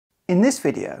In this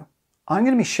video, I'm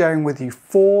going to be sharing with you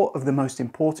 4 of the most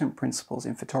important principles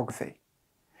in photography.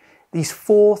 These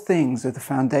 4 things are the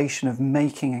foundation of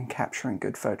making and capturing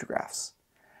good photographs.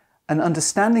 And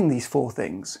understanding these 4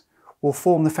 things will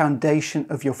form the foundation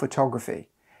of your photography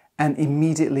and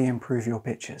immediately improve your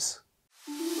pictures.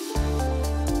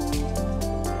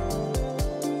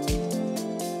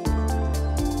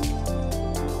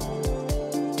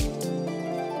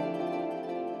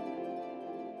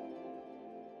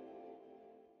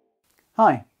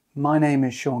 Hi, my name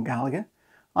is Gallagher.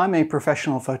 I'm a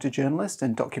professional photojournalist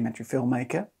and documentary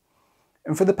filmmaker.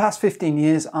 And for the past 15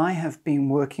 years, I have been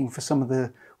working for some of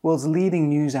the world's leading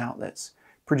news outlets,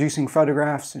 producing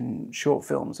photographs and short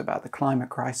films about the climate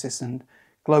crisis and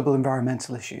global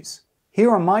environmental issues.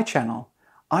 Here on my channel,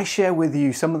 I share with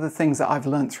you some of the things that I've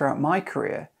learned throughout my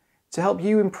career to help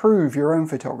you improve your own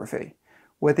photography,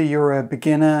 whether you're a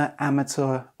beginner,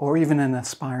 amateur, or even an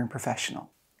aspiring professional.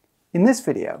 In this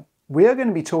video, we are going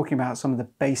to be talking about some of the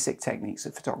basic techniques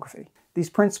of photography. These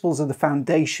principles are the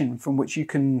foundation from which you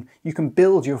can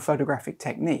build your photographic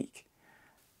technique.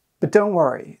 But don't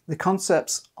worry, the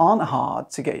concepts aren't hard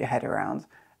to get your head around,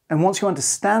 and once you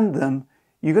understand them,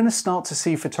 you're going to start to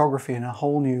see photography in a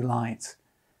whole new light.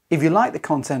 If you like the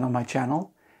content on my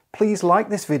channel, please like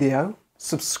this video,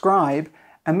 subscribe,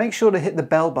 and make sure to hit the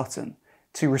bell button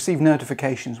to receive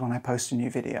notifications when I post a new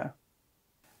video.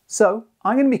 So,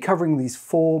 I'm going to be covering these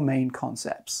 4 main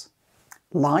concepts: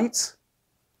 light,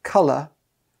 color,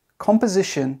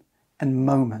 composition, and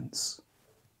moments.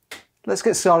 Let's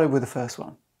get started with the first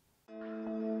one.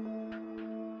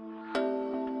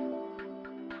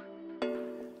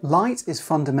 Light is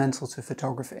fundamental to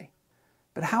photography.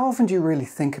 But how often do you really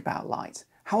think about light?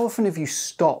 How often have you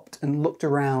stopped and looked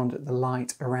around at the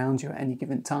light around you at any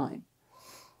given time?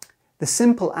 The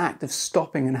simple act of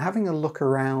stopping and having a look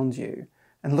around you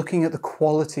and looking at the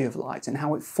quality of light and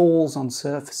how it falls on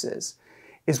surfaces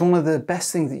is one of the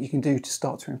best things that you can do to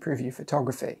start to improve your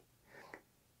photography.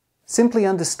 Simply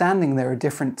understanding there are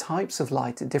different types of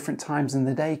light at different times in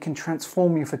the day can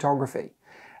transform your photography,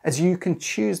 as you can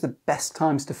choose the best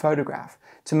times to photograph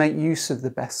to make use of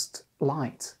the best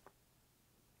light.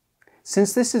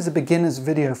 Since this is a beginner's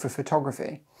video for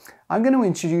photography, I'm going to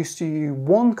introduce to you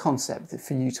one concept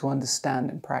for you to understand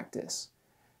and practice.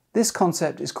 This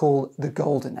concept is called the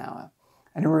golden hour,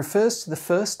 and it refers to the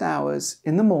first hours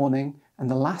in the morning and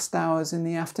the last hours in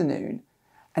the afternoon,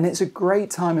 and it's a great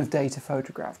time of day to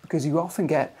photograph because you often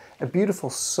get a beautiful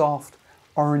soft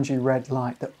orangey red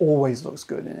light that always looks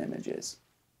good in images.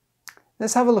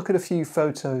 Let's have a look at a few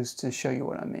photos to show you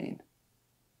what I mean.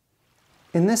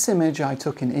 In this image I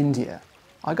took in India,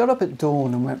 I got up at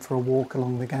dawn and went for a walk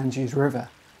along the Ganges River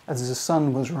as the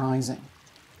sun was rising.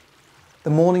 The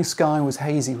morning sky was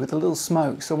hazy with a little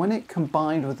smoke, so when it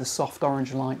combined with the soft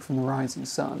orange light from the rising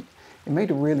sun, it made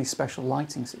a really special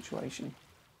lighting situation.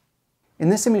 In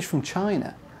this image from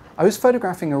China, I was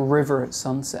photographing a river at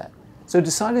sunset, so I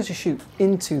decided to shoot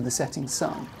into the setting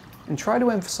sun and try to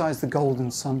emphasize the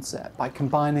golden sunset by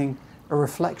combining a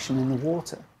reflection in the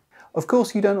water. Of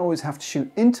course, you don't always have to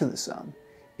shoot into the sun.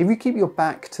 If you keep your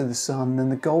back to the sun, then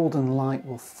the golden light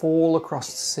will fall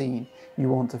across the scene you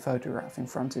want to photograph in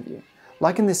front of you.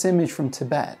 Like in this image from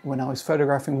Tibet, when I was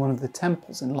photographing one of the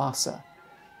temples in Lhasa.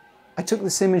 I took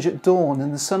this image at dawn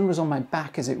and the sun was on my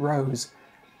back as it rose,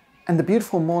 and the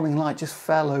beautiful morning light just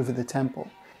fell over the temple.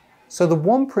 So the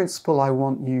one principle I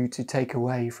want you to take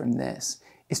away from this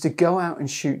is to go out and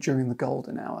shoot during the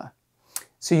golden hour.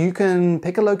 So you can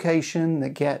pick a location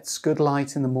that gets good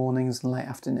light in the mornings and late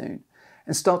afternoon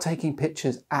and start taking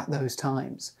pictures at those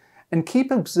times. And keep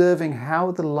observing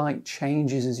how the light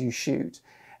changes as you shoot,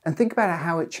 and think about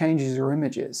how it changes your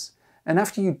images. And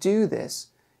after you do this,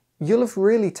 you'll have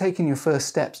really taken your first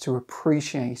steps to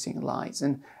appreciating light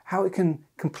and how it can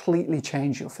completely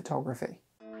change your photography.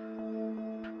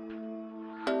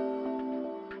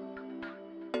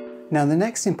 Now, the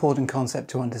next important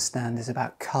concept to understand is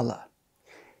about color.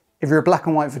 If you're a black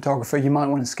and white photographer, you might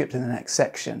want to skip to the next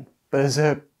section.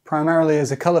 But primarily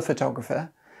as a color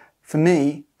photographer, for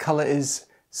me, color is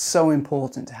so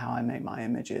important to how I make my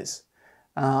images.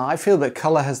 I feel that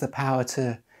colour has the power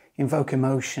to invoke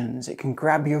emotions, it can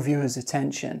grab your viewer's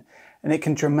attention, and it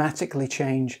can dramatically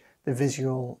change the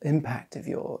visual impact of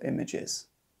your images.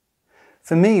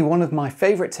 For me, one of my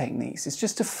favourite techniques is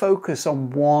just to focus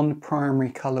on one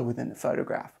primary colour within the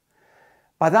photograph.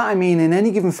 By that I mean in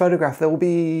any given photograph there will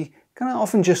be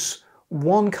often just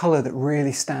one colour that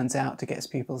really stands out to get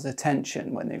people's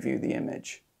attention when they view the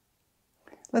image.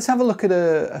 Let's have a look at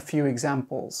a few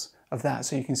examples of that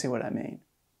so you can see what I mean.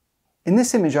 In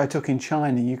this image I took in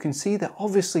China, you can see that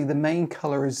obviously the main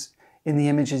colour is in the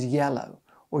image as yellow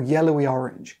or yellowy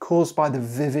orange, caused by the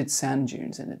vivid sand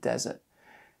dunes in a desert.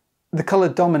 The colour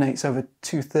dominates over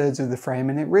 2/3 of the frame,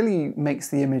 and it really makes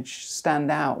the image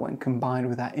stand out when combined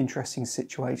with that interesting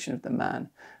situation of the man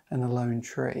and the lone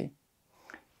tree.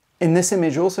 In this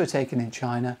image, also taken in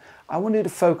China, I wanted to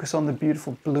focus on the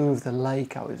beautiful blue of the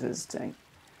lake I was visiting.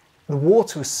 The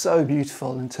water was so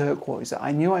beautiful and turquoise that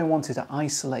I knew I wanted to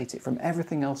isolate it from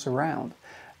everything else around,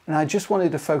 and I just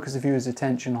wanted to focus the viewer's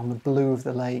attention on the blue of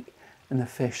the lake and the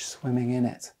fish swimming in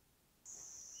it.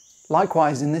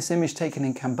 Likewise, in this image taken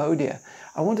in Cambodia,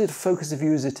 I wanted to focus the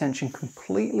viewer's attention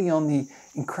completely on the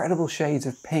incredible shades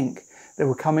of pink that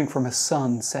were coming from a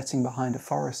sun setting behind a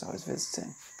forest I was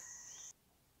visiting.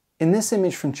 In this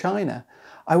image from China,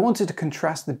 I wanted to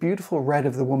contrast the beautiful red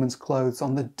of the woman's clothes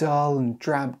on the dull and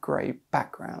drab grey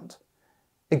background.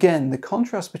 Again, the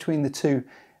contrast between the two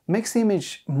makes the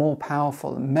image more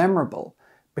powerful and memorable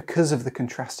because of the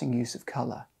contrasting use of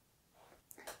colour.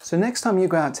 So next time you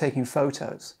go out taking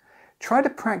photos, try to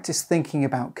practice thinking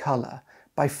about colour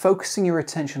by focusing your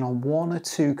attention on one or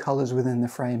two colours within the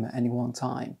frame at any one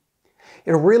time.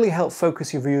 It'll really help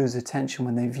focus your viewers' attention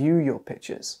when they view your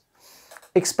pictures.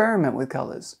 Experiment with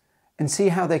colours and see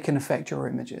how they can affect your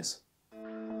images.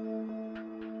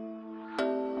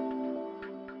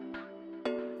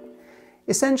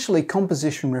 Essentially,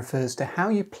 composition refers to how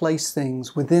you place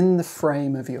things within the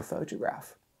frame of your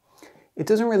photograph. It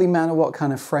doesn't really matter what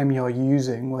kind of frame you're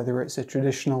using, whether it's a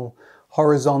traditional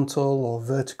horizontal or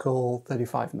vertical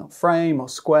 35mm frame or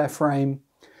square frame,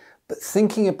 but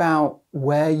thinking about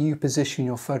where you position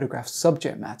your photograph's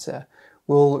subject matter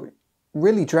will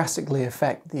really drastically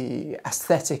affect the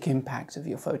aesthetic impact of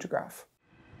your photograph.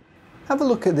 Have a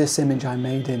look at this image I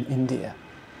made in India.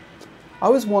 I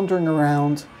was wandering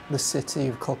around the city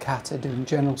of Kolkata doing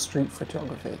general street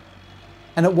photography,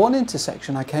 and at one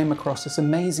intersection I came across this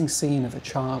amazing scene of a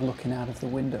child looking out of the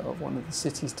window of one of the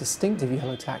city's distinctive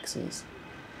yellow taxis.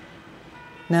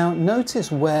 Now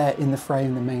notice where in the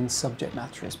frame the main subject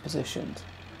matter is positioned.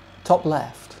 Top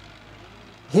left.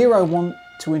 Here I want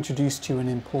to introduce to you an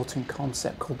important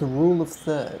concept called the rule of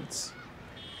thirds.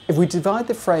 If we divide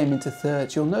the frame into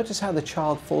thirds, you'll notice how the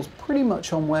child falls pretty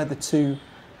much on where the two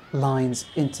lines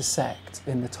intersect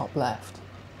in the top left.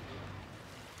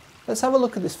 Let's have a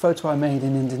look at this photo I made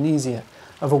in Indonesia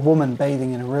of a woman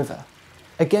bathing in a river.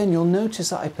 Again, you'll notice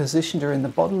that I positioned her in the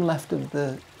bottom left of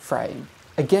the frame,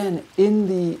 again in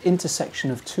the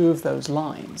intersection of two of those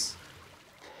lines.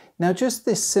 Now just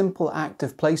this simple act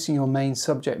of placing your main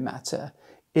subject matter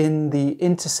in the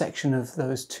intersection of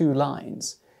those two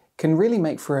lines can really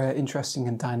make for an interesting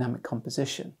and dynamic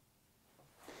composition.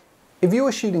 If you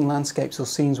are shooting landscapes or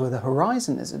scenes where the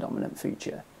horizon is a dominant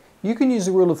feature, you can use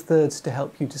the rule of thirds to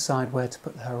help you decide where to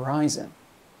put the horizon.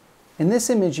 In this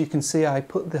image you can see I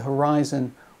put the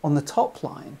horizon on the top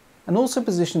line and also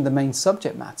positioned the main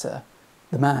subject matter,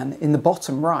 the man, in the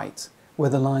bottom right where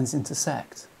the lines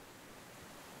intersect.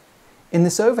 In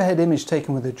this overhead image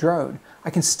taken with a drone,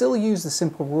 I can still use the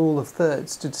simple rule of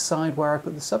thirds to decide where I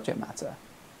put the subject matter,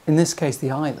 in this case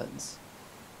the islands.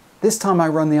 This time I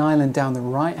run the island down the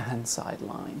right-hand side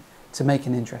line to make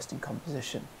an interesting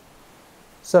composition.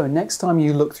 So next time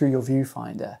you look through your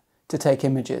viewfinder to take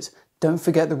images, don't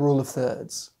forget the rule of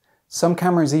thirds. Some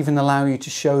cameras even allow you to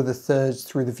show the thirds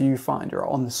through the viewfinder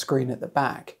on the screen at the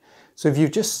back. So if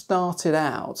you've just started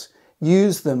out,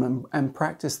 use them and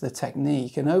practice the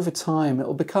technique, and over time it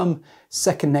will become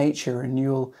second nature and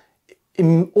you'll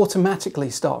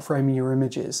automatically start framing your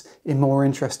images in more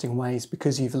interesting ways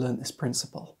because you've learned this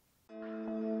principle.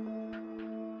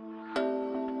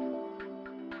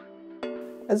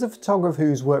 As a photographer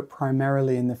who's worked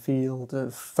primarily in the field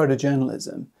of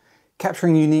photojournalism,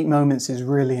 capturing unique moments is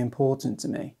really important to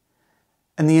me.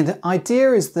 And the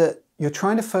idea is that you're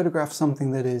trying to photograph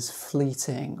something that is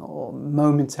fleeting or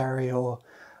momentary or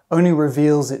only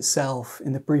reveals itself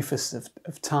in the briefest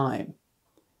of time.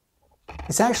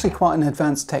 It's actually quite an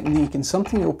advanced technique and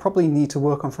something you'll probably need to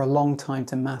work on for a long time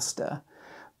to master.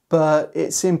 But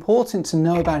it's important to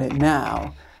know about it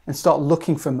now and start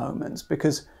looking for moments,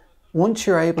 because once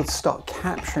you're able to start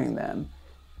capturing them,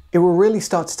 it will really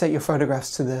start to take your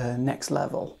photographs to the next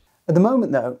level. At the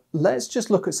moment though, let's just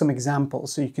look at some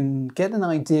examples so you can get an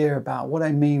idea about what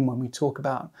I mean when we talk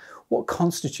about what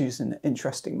constitutes an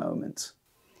interesting moment.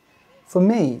 For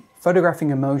me, photographing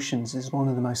emotions is one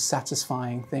of the most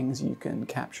satisfying things you can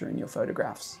capture in your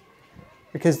photographs,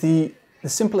 because the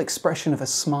simple expression of a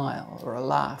smile or a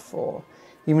laugh or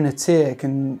even a tear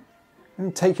can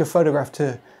take your photograph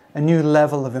to a new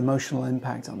level of emotional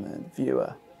impact on the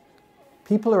viewer.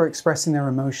 People are expressing their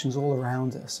emotions all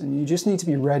around us, and you just need to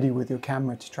be ready with your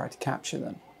camera to try to capture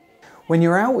them. When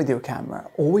you're out with your camera,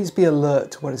 always be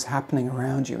alert to what is happening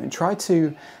around you and try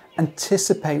to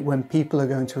anticipate when people are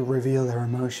going to reveal their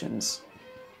emotions.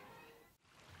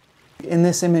 In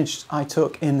this image I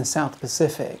took in the South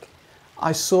Pacific,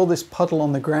 I saw this puddle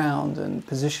on the ground and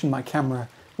positioned my camera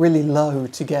really low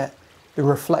to get the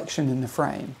reflection in the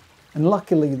frame. And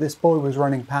luckily this boy was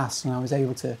running past and I was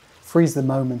able to freeze the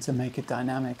moment and make a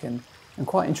dynamic and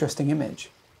quite interesting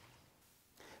image.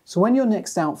 So when you're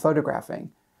next out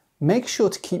photographing, make sure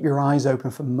to keep your eyes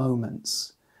open for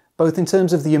moments, both in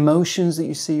terms of the emotions that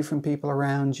you see from people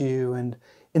around you and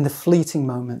in the fleeting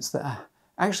moments that are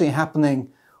actually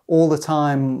happening all the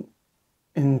time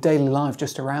in daily life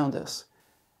just around us.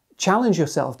 Challenge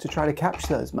yourself to try to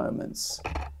capture those moments.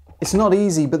 It's not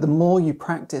easy, but the more you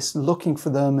practice looking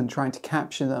for them and trying to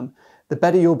capture them, the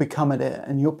better you'll become at it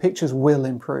and your pictures will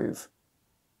improve.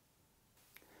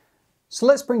 So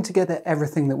let's bring together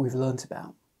everything that we've learnt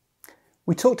about.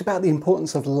 We talked about the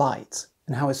importance of light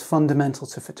and how it's fundamental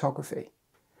to photography.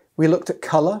 We looked at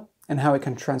colour and how it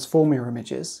can transform your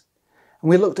images. And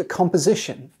we looked at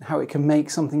composition and how it can make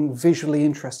something visually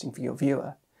interesting for your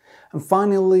viewer. And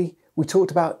finally, we talked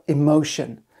about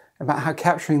emotion, about how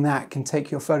capturing that can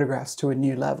take your photographs to a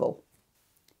new level.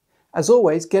 As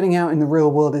always, getting out in the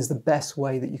real world is the best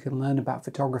way that you can learn about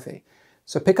photography.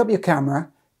 So pick up your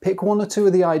camera, pick one or two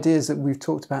of the ideas that we've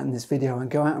talked about in this video and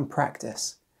go out and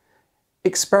practice.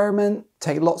 Experiment,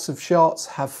 take lots of shots,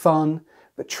 have fun,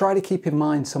 but try to keep in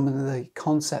mind some of the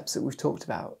concepts that we've talked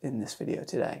about in this video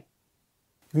today.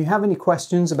 If you have any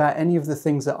questions about any of the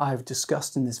things that I've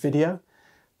discussed in this video,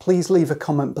 please leave a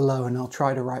comment below and I'll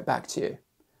try to write back to you.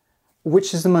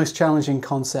 Which is the most challenging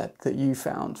concept that you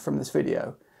found from this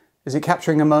video? Is it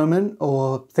capturing a moment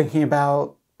or thinking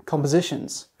about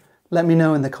compositions? Let me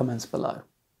know in the comments below.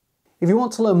 If you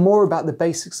want to learn more about the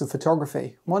basics of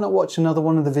photography, why not watch another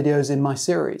one of the videos in my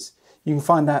series? You can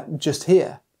find that just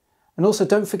here. And also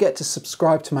don't forget to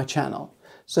subscribe to my channel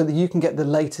so that you can get the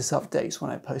latest updates when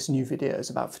I post new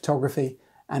videos about photography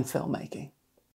and filmmaking.